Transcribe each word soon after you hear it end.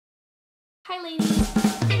Hi, ladies.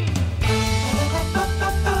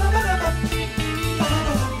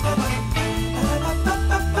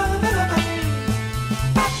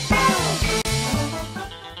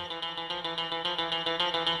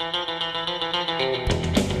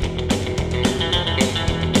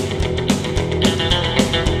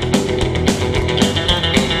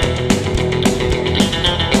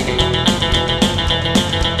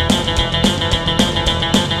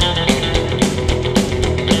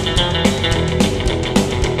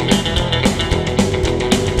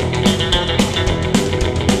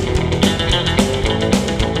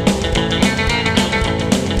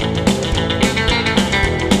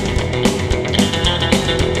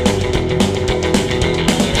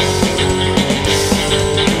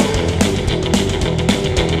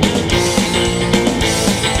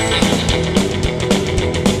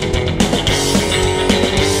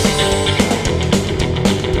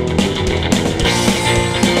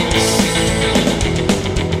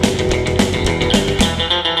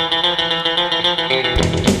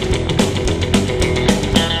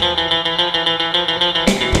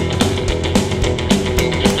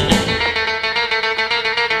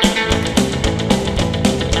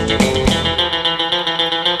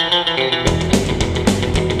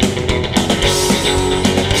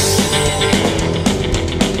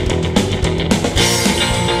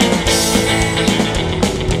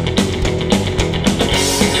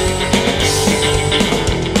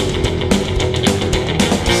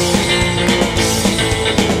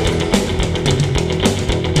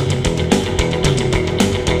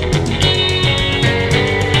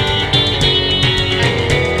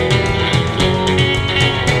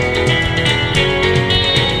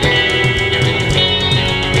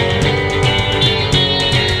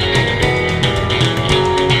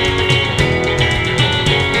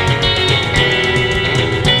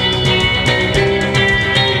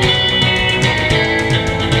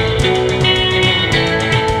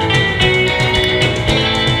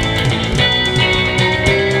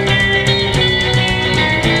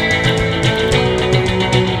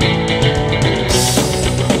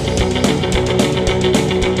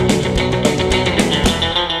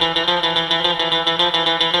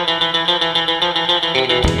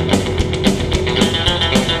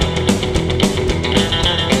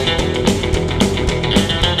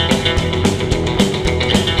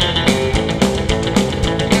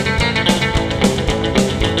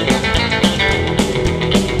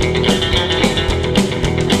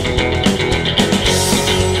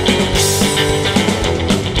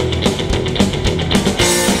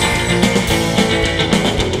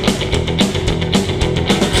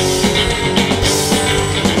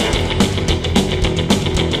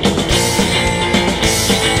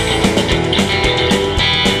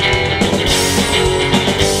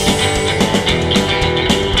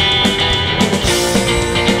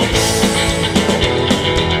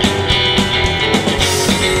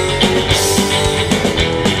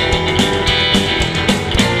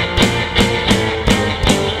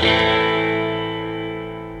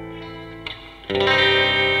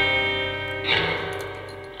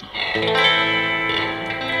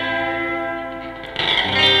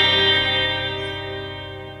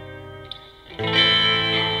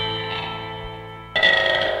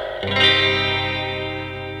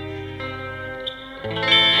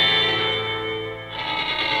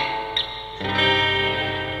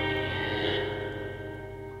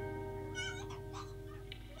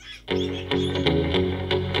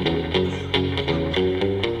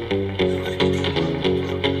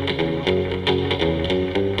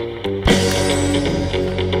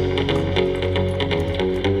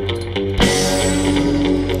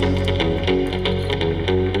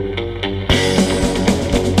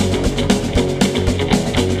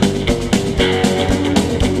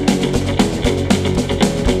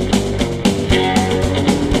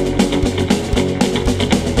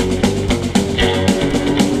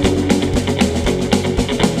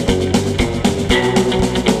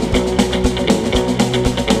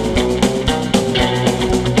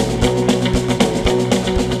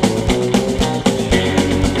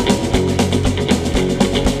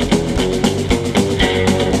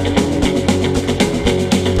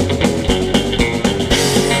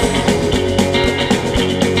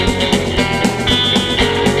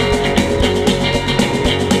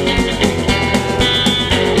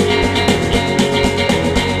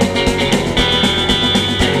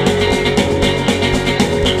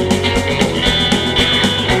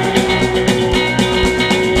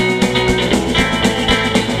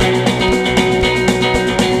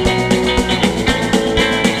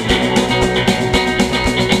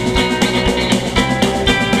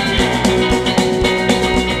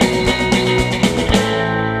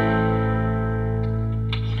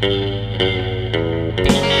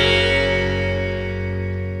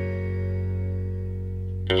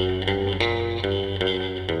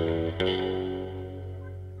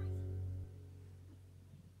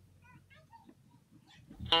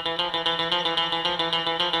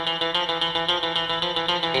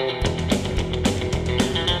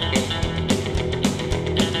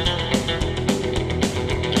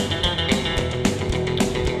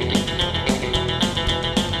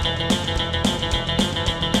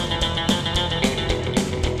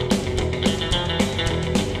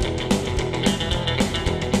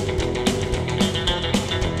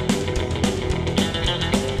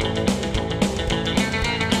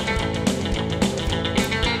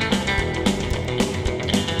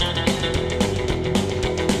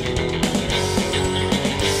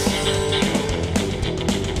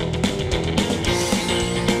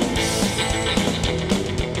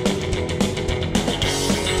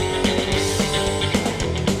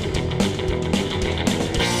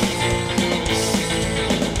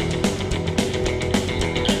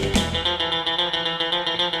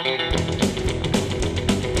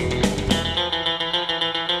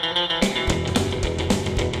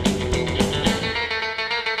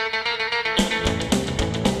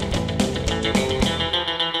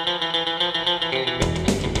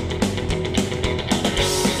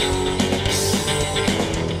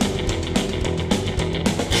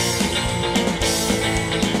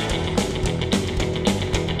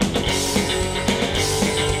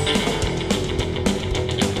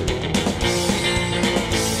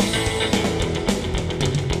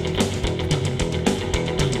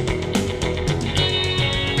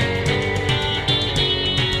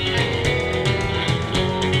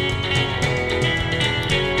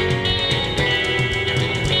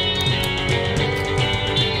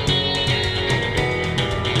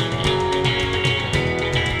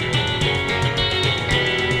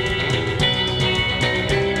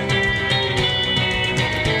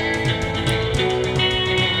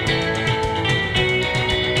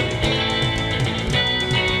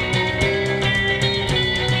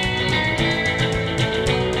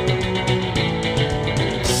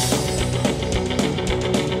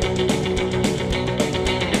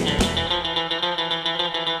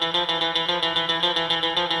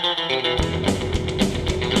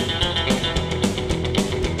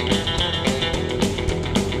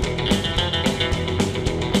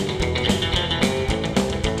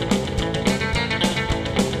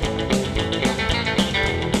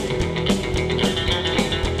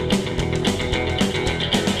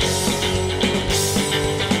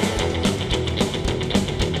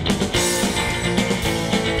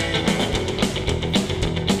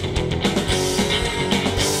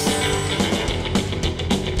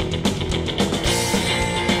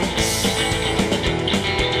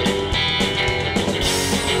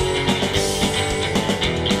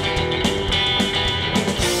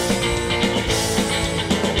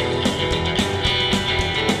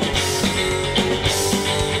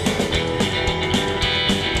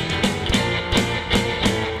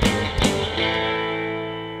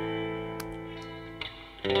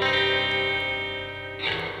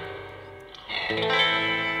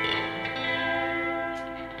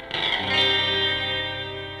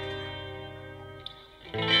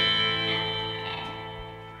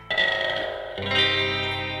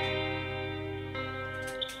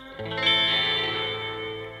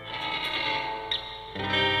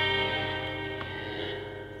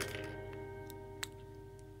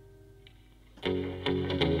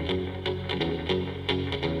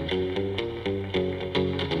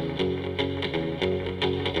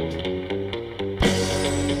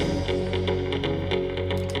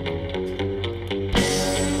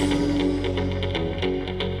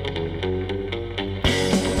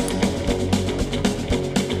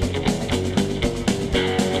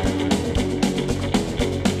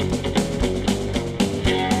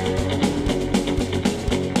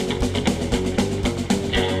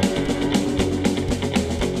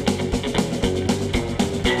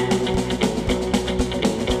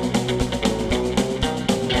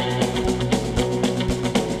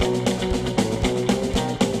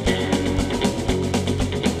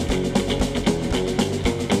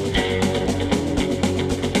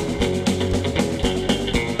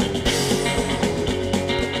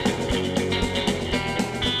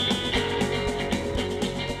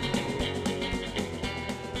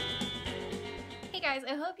 guys,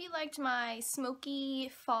 I hope you liked my Smokey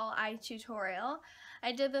fall eye tutorial.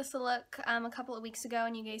 I did this look a couple of weeks ago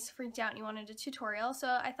and you guys freaked out and you wanted a tutorial, so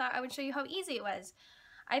I thought I would show you how easy it was.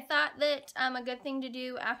 I thought that a good thing to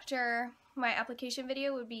do after my application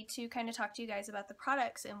video would be to kind of talk to you guys about the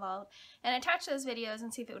products involved and attach those videos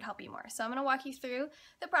and see if it would help you more. So I'm going to walk you through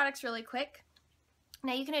the products really quick.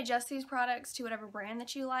 Now you can adjust these products to whatever brand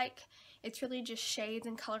that you like. It's really just shades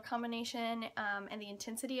and color combination and the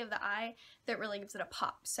intensity of the eye that really gives it a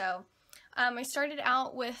pop. So I started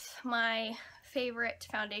out with my favorite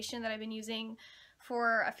foundation that I've been using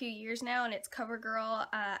for a few years now, and it's CoverGirl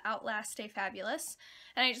Outlast Stay Fabulous.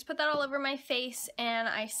 And I just put that all over my face, and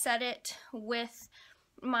I set it with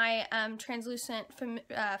my translucent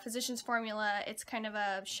Physicians Formula. It's kind of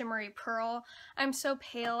a shimmery pearl. I'm so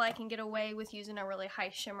pale I can get away with using a really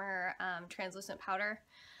high shimmer translucent powder.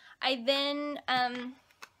 I then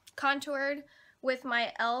contoured with my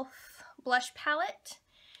e.l.f. blush palette,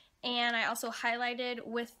 and I also highlighted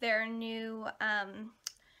with their new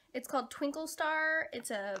it's called Twinkle Star.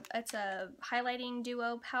 It's a highlighting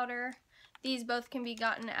duo powder. These both can be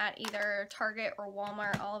gotten at either Target or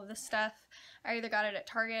Walmart, all of this stuff. I either got it at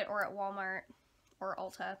Target or at Walmart or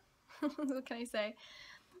Ulta. What can I say?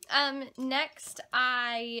 Next,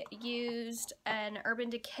 I used an Urban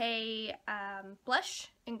Decay blush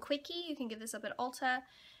in Quickie. You can get this up at Ulta.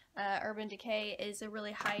 Urban Decay is a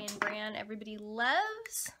really high-end brand everybody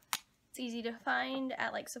loves. It's easy to find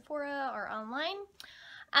at like Sephora or online.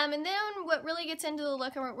 And then what really gets into the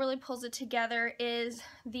look and what really pulls it together is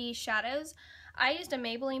the shadows. I used a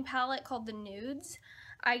Maybelline palette called the Nudes.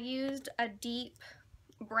 I used a deep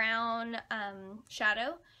brown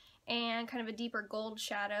shadow and kind of a deeper gold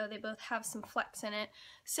shadow. They both have some flecks in it.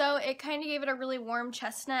 So it kind of gave it a really warm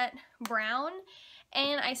chestnut brown.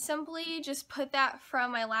 And I simply just put that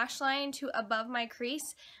from my lash line to above my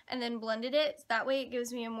crease and then blended it. That way it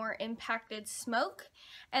gives me a more impacted smoke.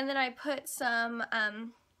 And then I put some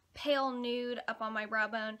pale nude up on my brow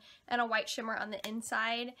bone and a white shimmer on the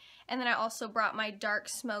inside. And then I also brought my dark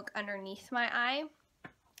smoke underneath my eye.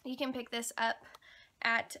 You can pick this up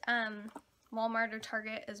at Walmart or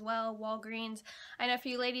Target as well, Walgreens. I know for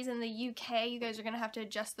you ladies in the UK, you guys are going to have to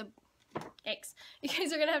adjust the You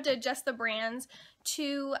guys are going to have to adjust the brands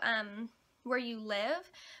to where you live,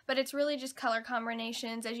 but it's really just color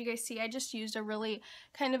combinations. As you guys see, I just used a really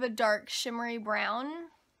kind of a dark shimmery brown.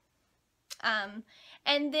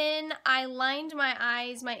 And then I lined my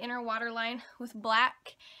eyes, my inner waterline, with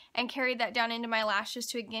black and carried that down into my lashes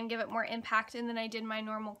to again give it more impact, and then I did my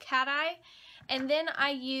normal cat eye. And then I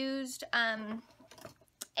used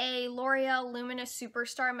a L'Oreal Luminous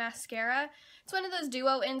Superstar mascara. It's one of those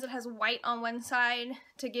duo ends that has white on one side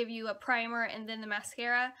to give you a primer and then the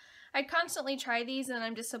mascara. I constantly try these and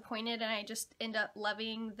I'm disappointed, and I just end up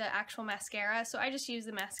loving the actual mascara, so I just use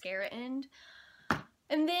the mascara end.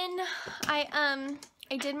 And then I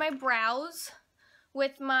did my brows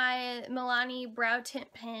with my Milani brow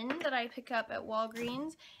tint pen that I pick up at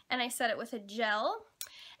Walgreens, and I set it with a gel.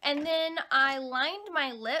 And then I lined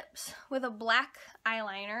my lips with a black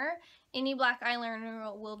eyeliner. Any black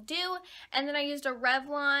eyeliner will do. And then I used a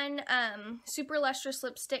Revlon Super Lustrous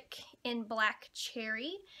lipstick in Black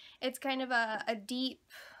Cherry. It's kind of a deep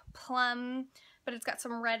plum, but it's got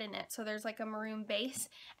some red in it, so there's like a maroon base.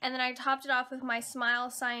 And then I topped it off with my Smile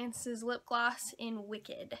Sciences lip gloss in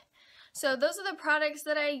Wicked. So those are the products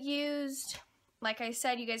that I used. Like I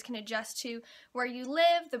said, you guys can adjust to where you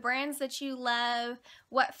live, the brands that you love,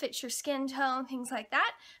 what fits your skin tone, things like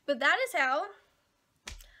that. But that is how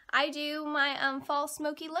I do my fall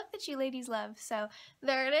smoky look that you ladies love. So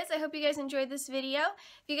there it is. I hope you guys enjoyed this video.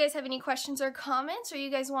 If you guys have any questions or comments, or you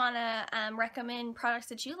guys want to recommend products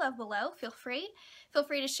that you love below, feel free. Feel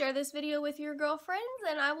free to share this video with your girlfriends,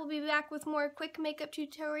 and I will be back with more quick makeup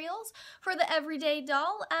tutorials for the everyday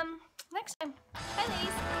doll next time. Bye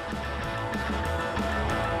ladies!